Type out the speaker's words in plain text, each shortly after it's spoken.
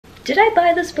Did I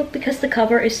buy this book because the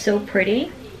cover is so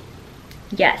pretty?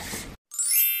 Yes.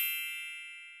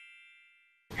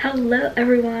 Hello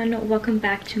everyone, welcome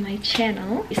back to my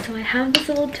channel. So I have this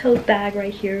little tote bag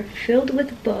right here filled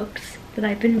with books that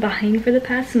I've been buying for the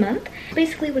past month.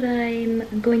 Basically what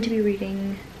I'm going to be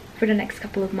reading for the next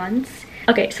couple of months.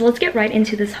 Okay, so let's get right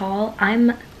into this haul.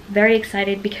 I'm very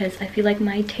excited because I feel like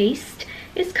my taste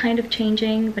is kind of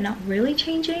changing, but not really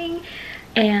changing.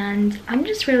 And I'm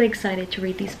just really excited to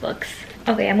read these books.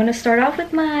 Okay, I'm gonna start off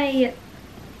with my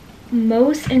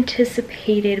most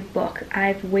anticipated book.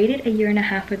 I've waited 1.5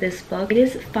 years for this book. It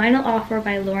is Final Offer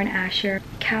by Lauren Asher.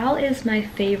 Cal is my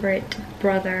favorite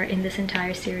brother in this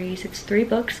entire series. It's 3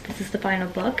 books. This is the final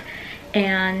book.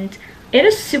 And it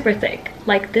is super thick.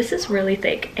 Like, this is really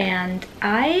thick. And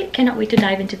I cannot wait to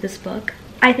dive into this book.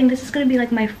 I think this is going to be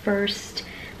like my first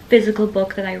physical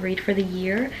book that I read for the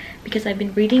year because I've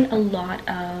been reading a lot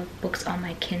of books on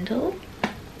my Kindle.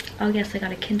 Oh yes, I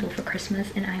got a Kindle for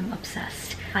Christmas and I'm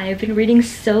obsessed. I've been reading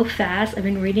so fast. I've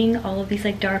been reading all of these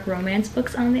like dark romance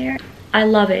books on there. I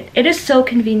love it. It is so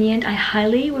convenient. I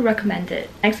highly would recommend it.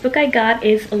 Next book I got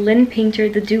is Lynn Painter,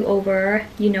 The Do-Over.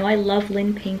 You know I love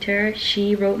Lynn Painter.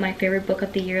 She wrote my favorite book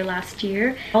of the year last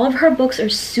year. All of her books are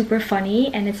super funny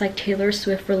and it's like Taylor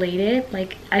Swift related.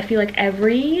 Like, I feel like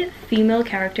every female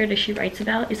character that she writes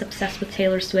about is obsessed with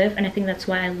Taylor Swift, and I think that's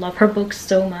why I love her books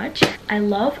so much. I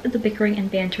love the bickering and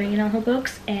bantering in all her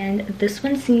books, and this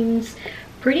one seems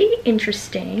pretty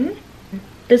interesting.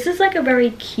 This is like a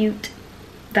very cute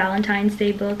Valentine's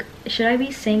Day book. Should I be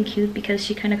saying cute because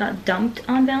she kind of got dumped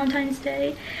on Valentine's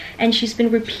Day and she's been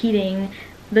repeating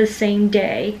the same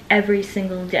day every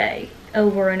single day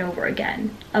over and over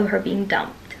again of her being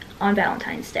dumped on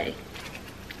Valentine's Day.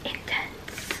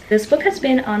 Intense. This book has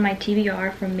been on my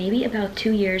TBR for maybe about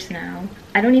 2 years now.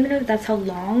 I don't even know if that's how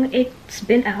long it's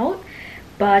been out,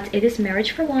 but it is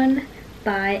Marriage for One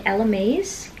by Ella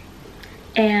Mays,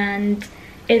 and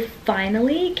it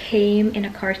finally came in a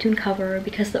cartoon cover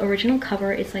because the original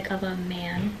cover is like of a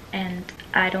man and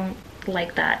I don't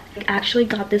like that. I actually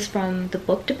got this from the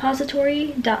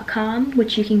bookdepository.com,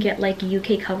 which you can get like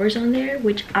UK covers on there,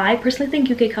 which I personally think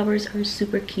UK covers are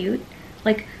super cute,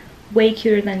 like way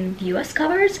cuter than US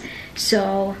covers.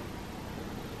 So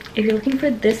if you're looking for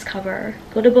this cover,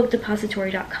 go to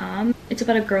bookdepository.com. It's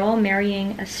about a girl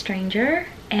marrying a stranger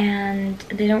and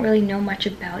they don't really know much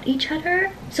about each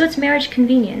other. So it's marriage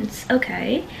convenience,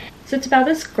 okay. So it's about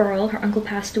this girl, her uncle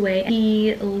passed away.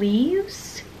 He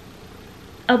leaves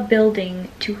a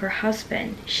building to her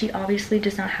husband. She obviously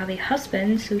does not have a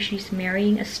husband, so she's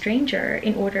marrying a stranger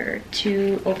in order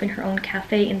to open her own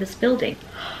cafe in this building.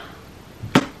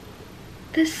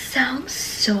 This sounds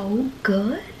so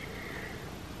good.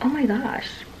 Oh my gosh.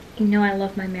 You know I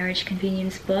love my marriage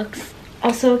convenience books.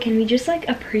 Also, can we just like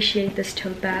appreciate this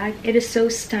tote bag? It is so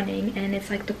stunning and it's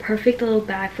like the perfect little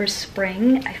bag for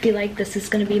spring. I feel like this is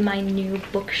gonna be my new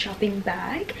book shopping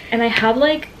bag. And I have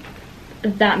like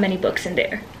that many books in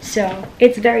there. So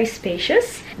it's very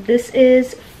spacious. This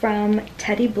is from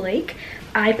Teddy Blake.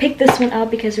 I picked this one up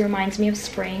because it reminds me of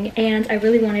spring and I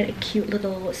really wanted a cute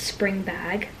little spring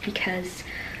bag because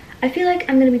I feel like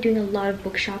I'm gonna be doing a lot of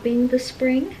book shopping this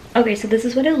spring. Okay, so this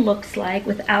is what it looks like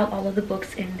without all of the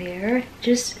books in there.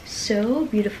 Just so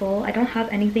beautiful. I don't have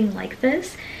anything like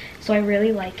this, so I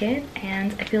really like it.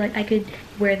 And I feel like I could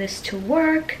wear this to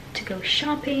work, to go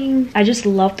shopping. I just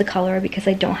love the color because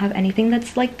I don't have anything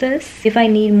that's like this. If I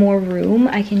need more room,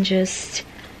 I can just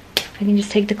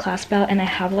take the clasp out and I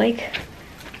have like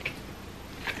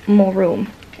more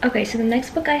room. Okay, so the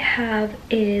next book I have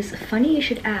is Funny You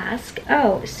Should Ask.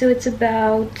 Oh, so it's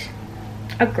about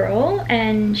a girl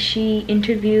and she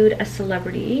interviewed a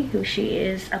celebrity who she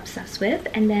is obsessed with,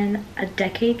 and then a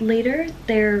decade later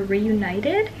they're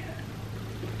reunited.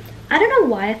 I don't know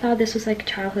why I thought this was like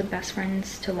childhood best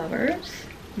friends to lovers,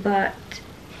 but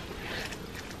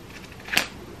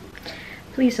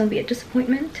please don't be a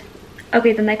disappointment.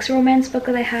 Okay, the next romance book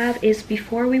that I have is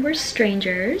Before We Were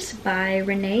Strangers by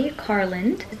Renee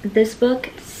Carland. This book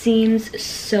seems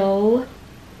so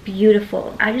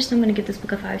beautiful. I just am going to give this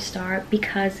book a 5-star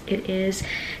because it is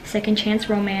second chance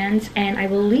romance and I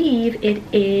believe it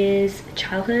is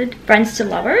childhood friends to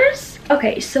lovers.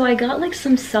 Okay, so I got like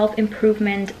some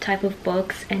self-improvement type of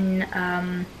books and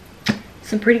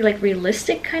some pretty like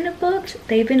realistic kind of books.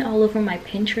 They've been all over my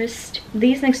Pinterest.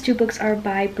 These next 2 books are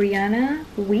by Brianna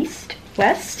West.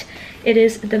 It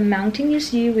is The Mounting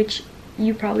Is You, which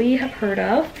you probably have heard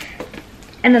of.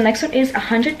 And the next one is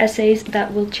 100 Essays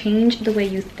That Will Change the Way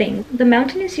You Think. The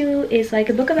Mountain Is You is like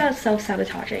a book about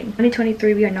self-sabotaging.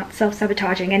 2023, we are not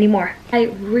self-sabotaging anymore. I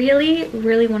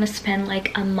really want to spend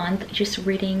like a month just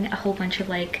reading a whole bunch of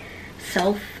like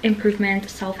self-improvement,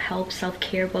 self-help,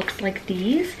 self-care books like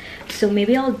these. So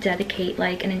maybe I'll dedicate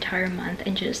like an entire month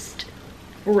and just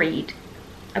read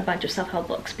a bunch of self-help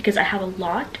books, because I have a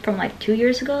lot from like 2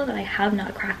 years ago that I have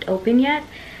not cracked open yet.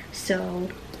 So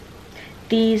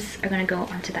these are gonna go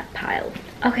onto that pile.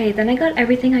 Okay, then I got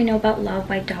Everything I Know About Love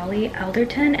by Dolly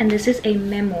Alderton, and this is a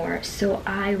memoir. So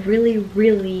I really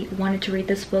wanted to read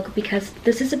this book because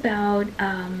this is about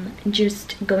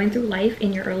just going through life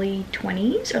in your early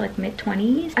 20s or like mid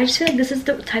 20s. I just feel like this is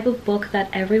the type of book that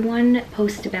everyone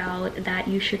posts about that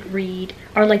you should read,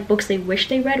 or like books they wish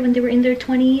they read when they were in their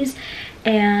 20s.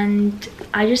 And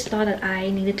I just thought that I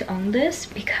needed to own this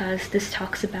because this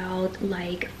talks about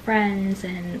like friends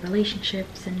and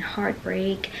relationships and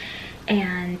heartbreak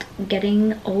and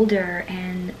getting older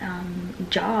and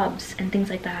jobs and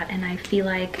things like that. And I feel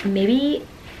like maybe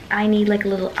I need like a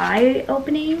little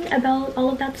eye-opening about all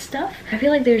of that stuff. I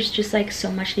feel like there's just like so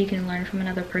much that you can learn from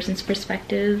another person's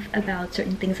perspective about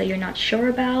certain things that you're not sure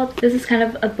about. This is kind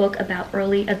of a book about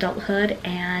early adulthood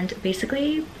and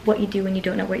basically what you do when you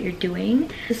don't know what you're doing.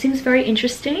 This seems very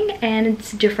interesting and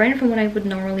it's different from what I would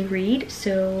normally read,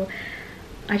 so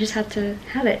I just had to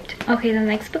have it. Okay, the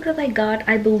next book that I got,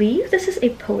 I believe this is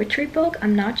a poetry book.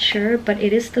 I'm not sure, but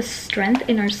it is The Strength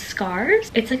in Our Scars.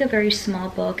 It's like a very small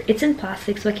book. It's in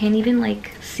plastic, so I can't even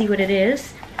like see what it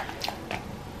is.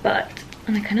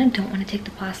 And I kind of don't want to take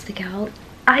the plastic out.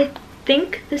 I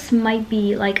think this might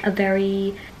be like a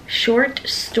very short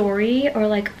story or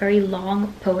like very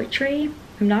long poetry.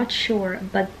 I'm not sure,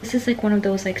 but this is like one of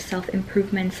those like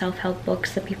self-improvement, self-help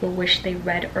books that people wish they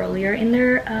read earlier in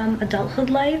their adulthood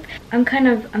life. I'm kind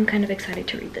of excited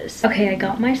to read this. Okay, I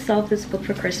got myself this book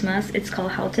for Christmas. It's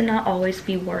called How to Not Always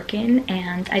Be Working,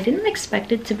 and I didn't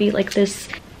expect it to be like this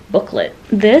booklet.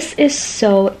 This is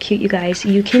so cute, you guys.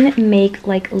 You can make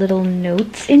like little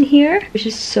notes in here, which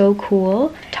is so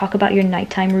cool. Talk about your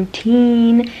nighttime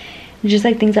routine, just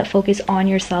like things that focus on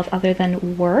yourself other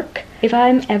than work. If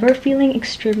I'm ever feeling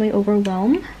extremely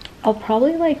overwhelmed, I'll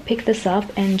probably like pick this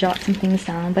up and jot some things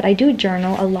down. But I do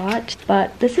journal a lot,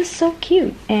 but this is so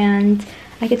cute and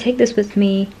I could take this with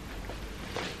me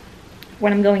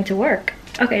when I'm going to work.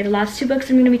 Okay, the last two books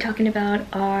I'm going to be talking about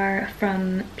are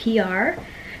from PR.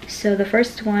 So the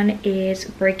first one is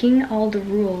Breaking All the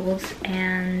Rules,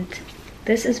 and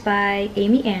this is by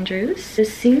Amy Andrews.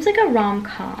 This seems like a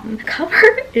rom-com. The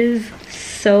cover is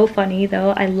so funny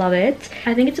though. I love it.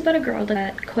 I think it's about a girl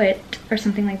that quit or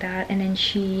something like that, and then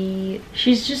she's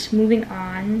just moving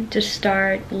on to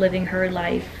start living her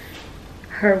life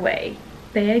her way.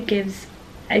 Bea gives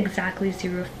exactly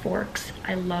 0 forks.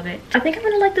 I love it. I think I'm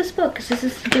gonna like this book because this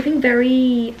is giving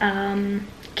very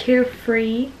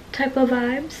carefree type of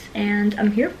vibes, and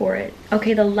I'm here for it.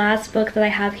 Okay, the last book that I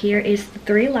have here is The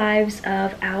 3 Lives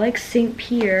of Alex St.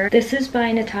 Pierre. This is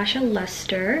by Natasha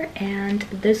Lester, and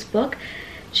this book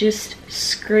just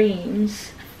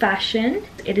screams fashion.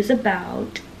 It is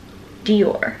about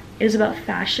Dior. It is about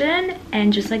fashion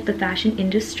and just like the fashion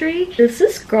industry. Does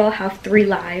this girl have 3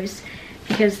 lives?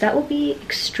 Because that will be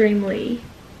extremely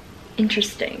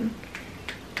interesting.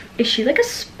 Is she like a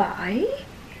spy?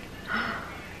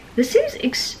 This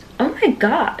seems oh my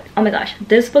god. Oh my gosh.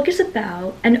 This book is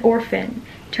about an orphan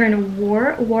turned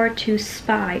World War II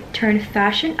spy turned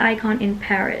fashion icon in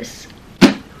Paris.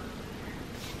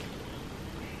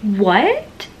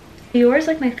 What? Dior is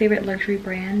like my favorite luxury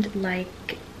brand.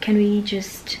 Like, can we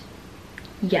just...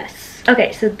 Yes.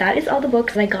 Okay, so that is all the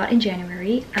books that I got in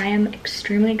January. I am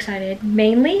extremely excited.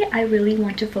 Mainly, I really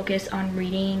want to focus on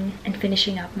reading and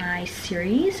finishing up my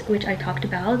series, which I talked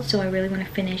about. So I really want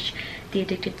to finish the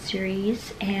Addicted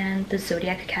series and the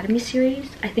Zodiac Academy series.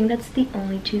 I think that's the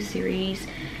only 2 series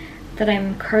that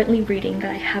I'm currently reading that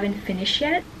I haven't finished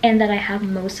yet and that I have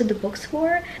most of the books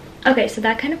for. Okay, so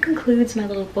that kind of concludes my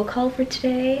little book haul for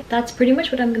today. That's pretty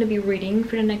much what I'm going to be reading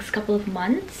for the next couple of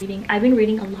months. I've been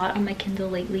reading a lot on my Kindle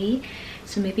lately,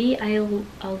 so maybe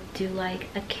I'll do like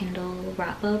a Kindle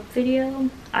wrap-up video.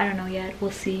 I don't know yet,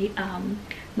 we'll see.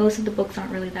 Most of the books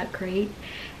aren't really that great,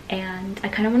 and I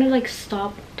kind of want to like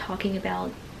stop talking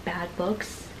about bad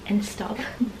books and stop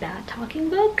bad talking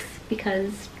books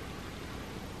because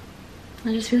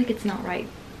I just feel like it's not right.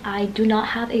 I do not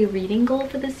have a reading goal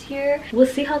for this year. We'll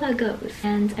see how that goes.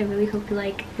 And I really hope you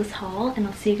like this haul, and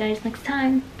I'll see you guys next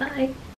time. Bye!